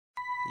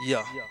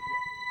Yeah.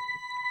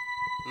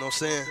 Know what I'm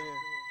saying?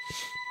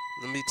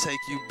 Let me take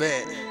you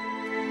back.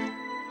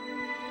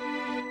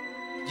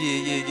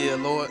 Yeah,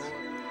 Lord.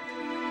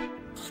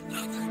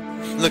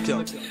 Look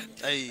here.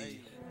 Hey.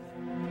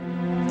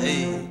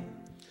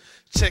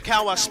 Check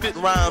how I spit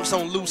rhymes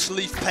on loose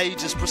leaf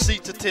pages.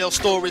 Proceed to tell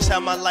stories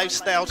how my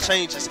lifestyle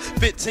changes.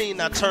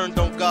 15, I turned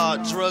on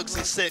God, drugs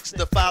and sex,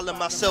 defiling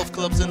myself,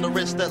 clubs and the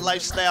rest that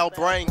lifestyle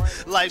bring.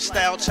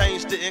 Lifestyle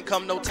change didn't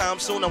come no time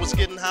soon. I was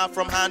getting high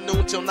from high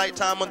noon till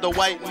nighttime under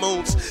white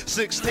moons.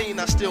 16,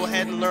 I still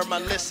hadn't learned my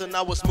lesson.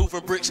 I was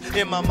moving bricks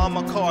in my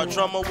mama car.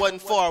 Drummer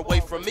wasn't far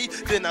away from me.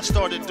 Then I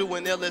started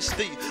doing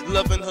LSD,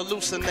 loving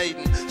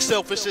hallucinating,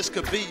 selfish as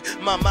could be.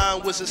 My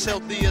mind was as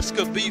healthy as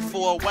could be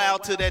for a while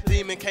till that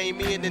demon came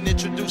in and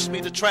introduced me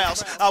to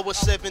trials. I was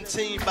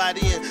 17 by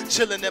then,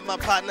 chilling at my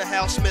partner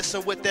house,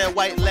 messing with that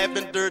white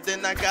lavender.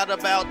 Then I got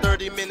about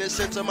 30 minutes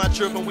into my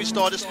trip and we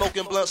started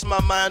smoking blunts.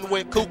 My mind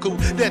went cuckoo.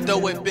 That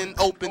door had been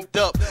opened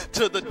up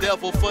to the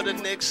devil. For the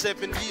next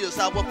 7 years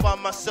I would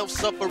find myself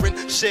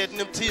suffering, shedding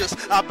them tears.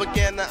 I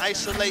began to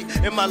isolate.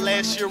 In my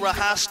last year of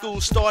high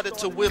school, started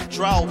to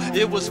withdraw.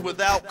 It was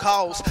without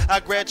cause.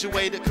 I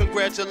graduated,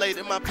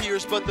 congratulated my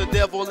peers, but the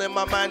devil in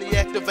my mind, he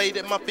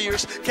activated my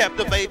fears.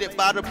 Captivated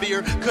by the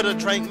beer, could've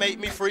drank, made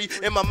me free.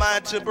 In my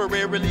mind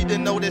temporarily,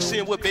 didn't know that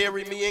sin would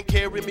bury me and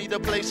carry me to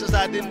places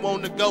I didn't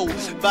want to go.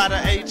 By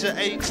the age of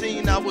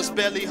 18, I was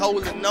barely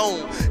holding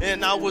on,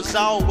 and I was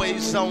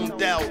always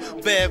zoned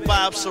out. Bad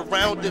vibes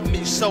surrounded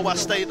me, so I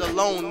stayed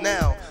alone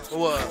now.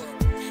 What?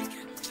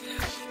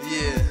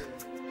 Yeah.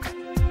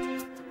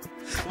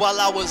 While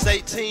I was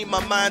 18,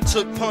 my mind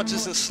took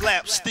punches and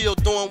slaps. Still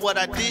doing what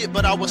I did,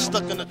 but I was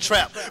stuck in a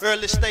trap.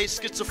 Early stage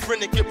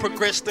schizophrenic, it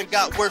progressed and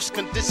got worse.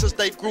 Conditions,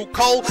 they grew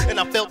cold, and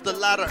I felt a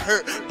lot of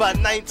hurt. By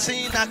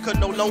 19, I could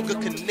no longer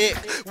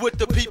connect with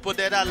the people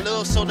that I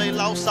love, so they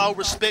lost all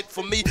respect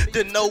for me.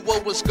 Didn't know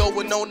what was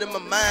going on in my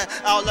mind.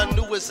 All I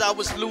knew is I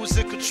was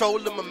losing control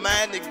of my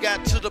mind. It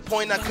got to the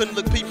point I couldn't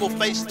look people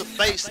face to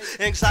face.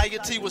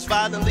 Anxiety was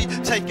violently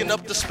taking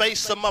up the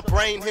space of my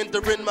brain,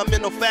 hindering my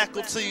mental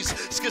faculties.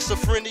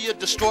 Schizophrenia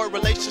destroyed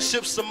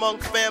relationships among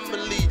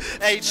family.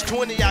 Age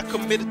 20, I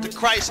committed to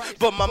Christ,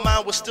 but my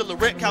mind was still a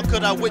wreck. How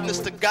could I witness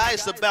the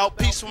guys about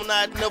peace when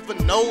I had never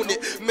known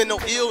it? Mental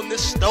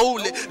illness stole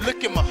it.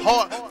 Look in my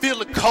heart, feel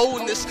the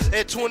coldness.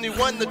 At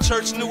 21, the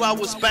church knew I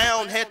was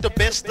bound. Had the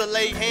best to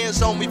lay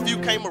hands on me if you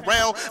came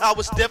around. I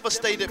was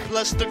devastated,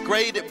 plus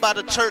degraded by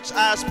the church.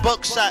 Eyes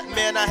buckshot,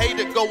 man, I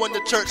hated going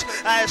to church.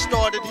 I had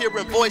started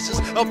hearing voices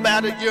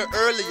about a year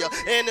earlier,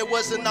 and it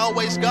wasn't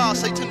always God.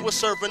 Satan was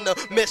serving the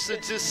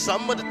messages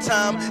some of the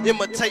time,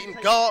 imitating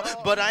God,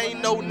 but I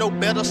ain't know no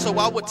better, so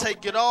I would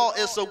take it all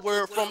as a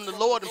word from the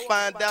Lord and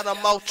find out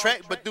I'm off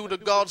track. But due to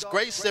God's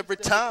grace, every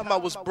time I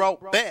was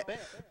brought back.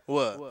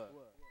 What? Let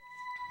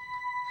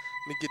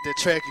me get that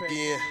track again.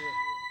 You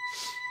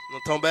know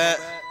what I'm talking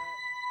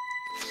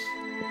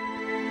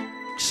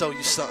about? Show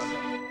you something.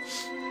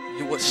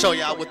 You would show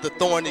y'all what the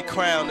thorny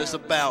crown is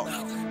about.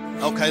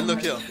 Okay,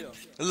 look here.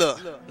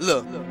 Look.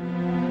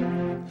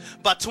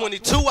 By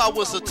 22, I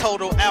was a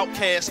total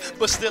outcast,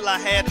 but still I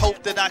had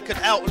hope that I could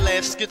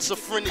outlast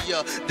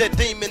schizophrenia. That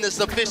demon is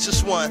a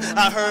vicious one.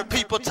 I heard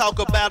people talk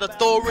about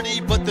authority,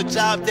 but the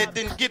job that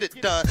didn't get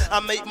it done. I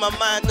made my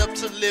mind up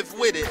to live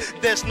with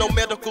it. There's no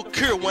medical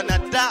cure. When I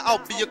die,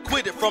 I'll be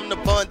acquitted from the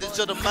bondage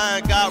of the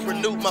mind. God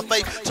renewed my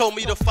faith, told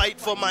me to fight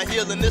for my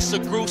healing. It's a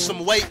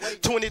gruesome weight.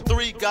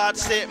 23, God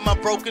said my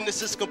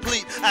brokenness is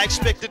complete. I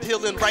expected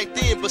healing right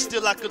then, but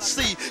still I could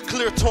see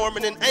clear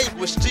torment and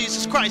anguish.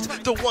 Jesus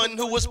Christ, the one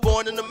who was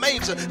born in the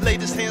manger,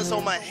 laid his hands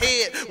on my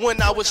head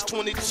when I was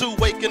 22.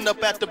 Waking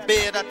up at the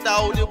bed, I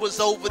thought it was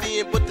over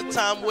then, but the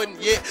time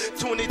wasn't yet.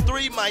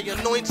 23, my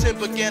anointing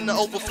began to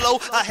overflow.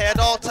 I had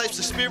all types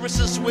of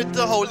experiences with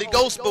the Holy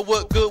Ghost, but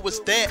what good was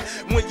that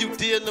when you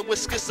dealing with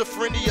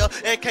schizophrenia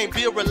and can't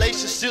build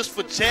relationships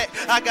for jack?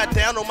 I got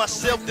down on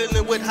myself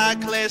dealing with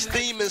high-class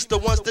demons, the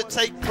ones that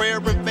take prayer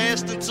and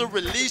fasting to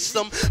release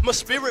them. My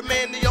spirit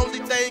man, the only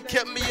thing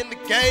kept me in the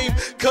game,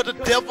 cause the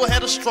devil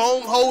had a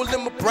stronghold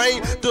in my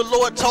brain. The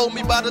Lord told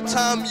me by the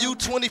time you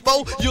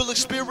 24, you'll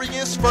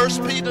experience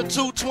 1 Peter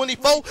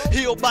 2:24.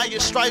 Healed by your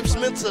stripes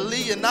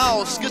mentally and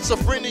all.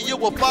 Schizophrenia, you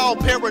will fall.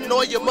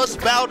 Paranoia must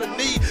bow the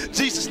knee.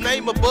 Jesus'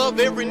 name above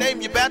every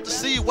name you're about to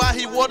see. Why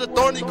he wore the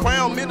thorny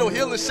crown, mental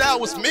healing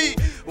showers me.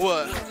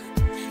 What?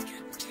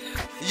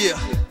 Yeah.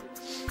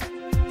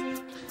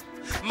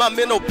 My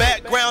mental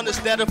background is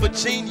that of a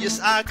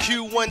genius,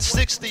 IQ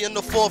 160 in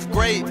the 4th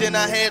grade. Then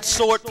I had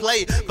sword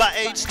play. By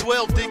age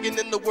 12, digging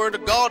in the word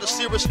of God, a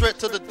serious threat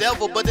to the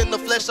devil, but in the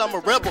flesh I'm a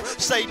rebel.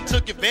 Satan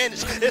took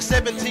advantage. At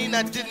 17,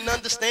 I didn't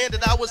understand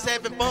it. I was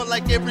having fun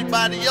like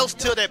everybody else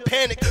till that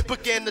panic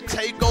began to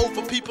take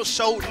over. People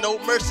showed no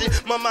mercy.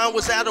 My mind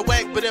was out of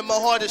whack, but in my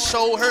heart it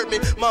sure hurt me.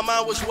 My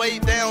mind was way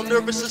down,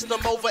 nervous system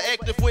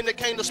overactive. When it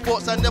came to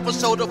sports, I never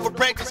showed up for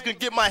practice. Could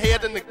get my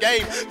head in the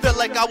game. Felt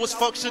like I was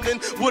functioning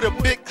with a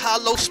big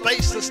hollow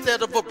space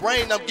instead of a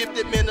brain. I'm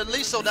gifted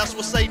mentally, so that's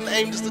what Satan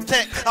aims to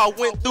attack. I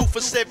went through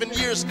for 7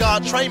 years,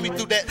 God trained me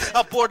through that.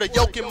 I bore the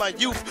yoke in my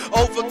youth,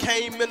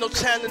 overcame mental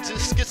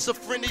challenges,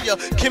 schizophrenia,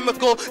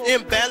 chemical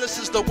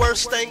imbalances. The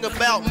worst thing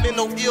about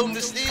mental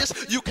illness is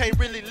you can't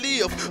really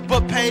live,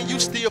 but pain you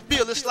still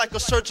feel. It's like a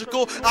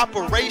surgical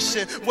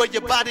operation where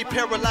your body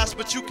paralyzed,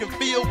 but you can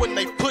feel when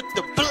they put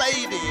the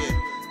blade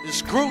in.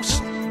 It's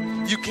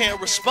gruesome. You can't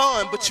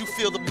respond, but you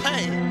feel the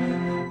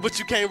pain, but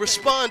you can't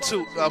respond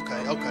to.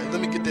 Okay, let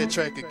me get that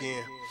track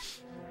again.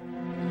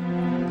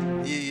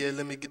 Yeah,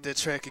 let me get that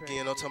track again.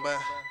 You know what I'm talking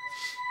about?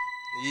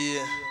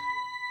 Yeah.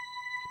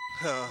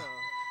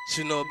 What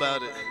you know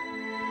about it?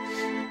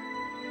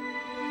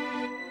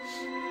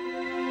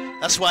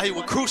 That's why he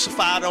was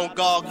crucified on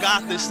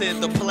Golgotha. It said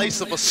the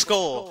place of a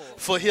skull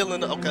for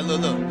healing. Okay,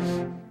 look.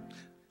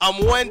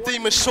 I'm one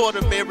demon short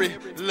of Mary.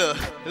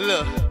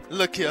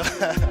 Look here.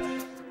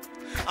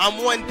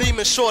 I'm one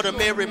demon short of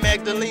Mary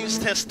Magdalene's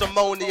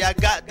testimony. I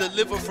got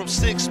delivered from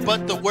 6,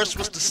 but the worst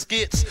was the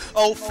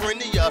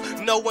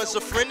schizophrenia. No one's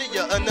a friend of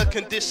you in a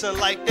condition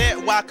like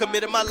that. Why I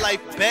committed my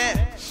life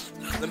back?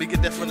 Let me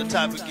get that from the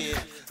top again.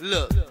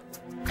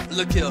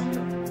 Look here.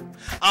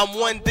 I'm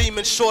one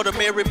demon short of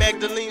Mary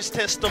Magdalene's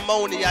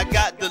testimony. I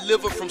got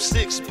delivered from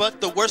 6, but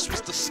the worst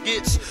was the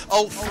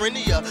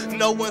schizophrenia.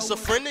 No one's a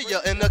friend of you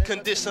in a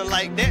condition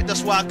like that.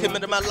 That's why I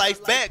committed my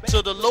life back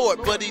to the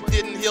Lord, but he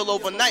didn't heal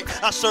overnight.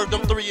 I served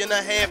him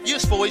 3.5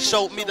 years before he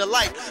showed me the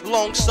light.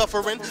 Long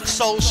suffering,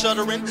 soul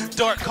shuddering,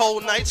 dark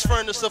cold nights,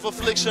 furnace of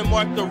affliction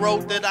marked the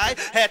road that I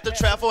had to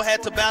travel,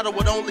 had to battle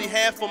with only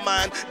half of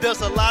mine.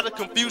 There's a lot of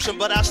confusion,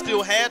 but I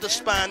still had a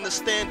spine to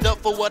stand up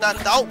for what I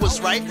thought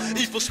was right.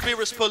 Evil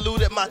spirits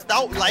polluted my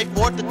thought life.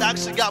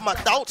 Orthodoxy got my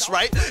thoughts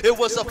right. It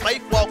was a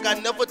faith walk. I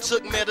never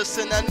took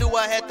medicine. I knew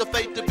I had the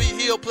faith to be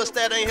healed. Plus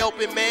that ain't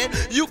helping, man.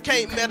 You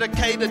can't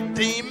medicate a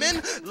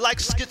demon like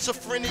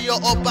schizophrenia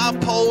or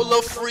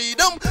bipolar.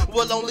 Freedom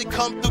will only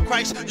come through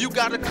Christ. You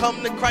gotta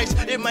come to Christ.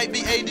 It might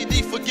be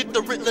ADD. Forget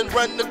the Ritalin.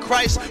 Run to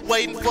Christ.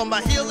 Waiting for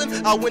my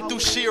healing. I went through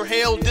sheer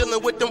hell,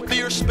 dealing with them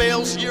fear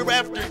spells year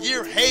after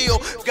year.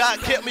 Hell, God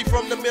kept me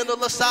from the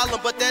mental asylum,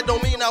 but that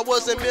don't mean I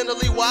wasn't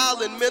mentally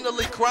wild and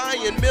mentally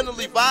crying,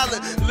 mentally violent.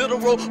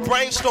 Literal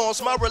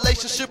brainstorms. My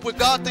relationship with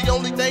God, the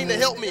only thing that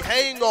helped me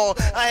hang on.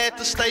 I had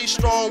to stay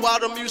strong while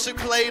the music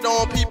played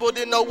on. People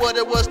didn't know what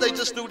it was, they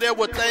just knew there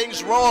were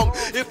things wrong.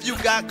 If you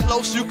got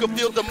close, you could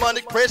feel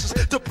demonic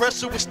presence. The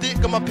pressure was thick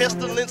and my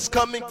pestilence.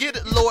 Come and get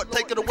it, Lord,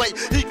 take it away.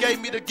 He gave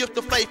me the gift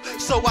of faith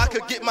so I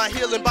could get my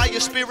healing by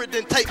your spirit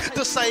and take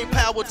the same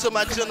power to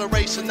my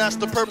generation. That's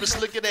the purpose,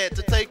 look at that,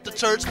 to take the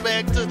church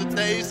back to the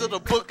days of the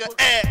book of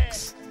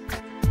Acts.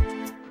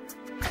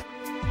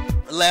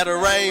 Latter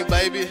rain,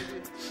 baby.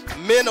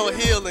 Mental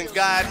healing,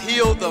 God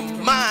heal the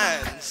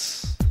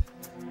minds.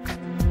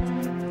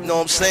 You know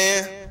what I'm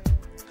saying?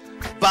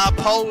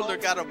 Bipolar,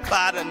 gotta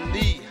bow the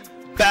knee.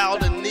 Bow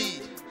the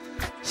knee.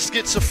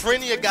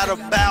 Schizophrenia, gotta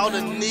bow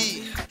the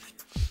knee.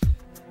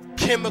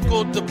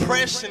 Chemical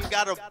depression,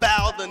 gotta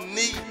bow the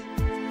knee.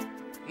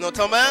 You know what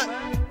I'm talking about?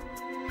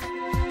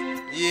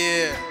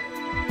 Yeah.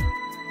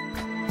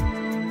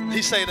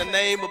 He say the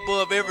name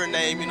above every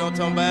name, you know what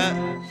I'm talking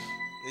about?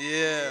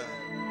 Yeah.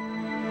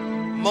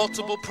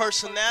 Multiple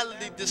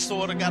personality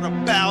disorder, gotta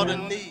bow the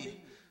knee.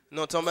 You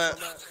know what I'm talking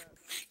about?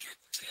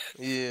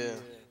 Yeah.